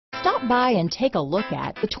Stop by and take a look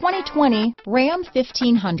at the 2020 Ram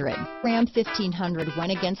 1500. Ram 1500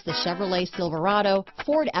 went against the Chevrolet Silverado,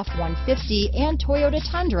 Ford F-150, and Toyota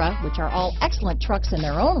Tundra, which are all excellent trucks in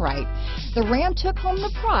their own right. The Ram took home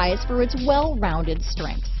the prize for its well-rounded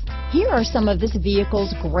strengths. Here are some of this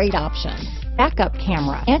vehicle's great options: backup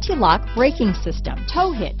camera, anti-lock braking system,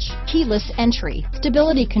 tow hitch, keyless entry,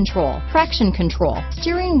 stability control, traction control,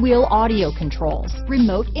 steering wheel audio controls,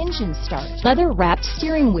 remote engine start, leather-wrapped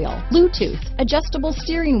steering wheel, Bluetooth, adjustable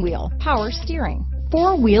steering wheel, power steering,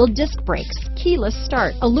 four-wheel disc brakes, keyless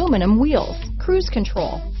start, aluminum wheels, cruise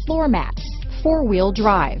control, floor mats, four-wheel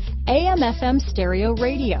drive, AM/FM stereo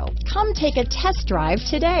radio. Come take a test drive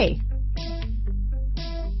today.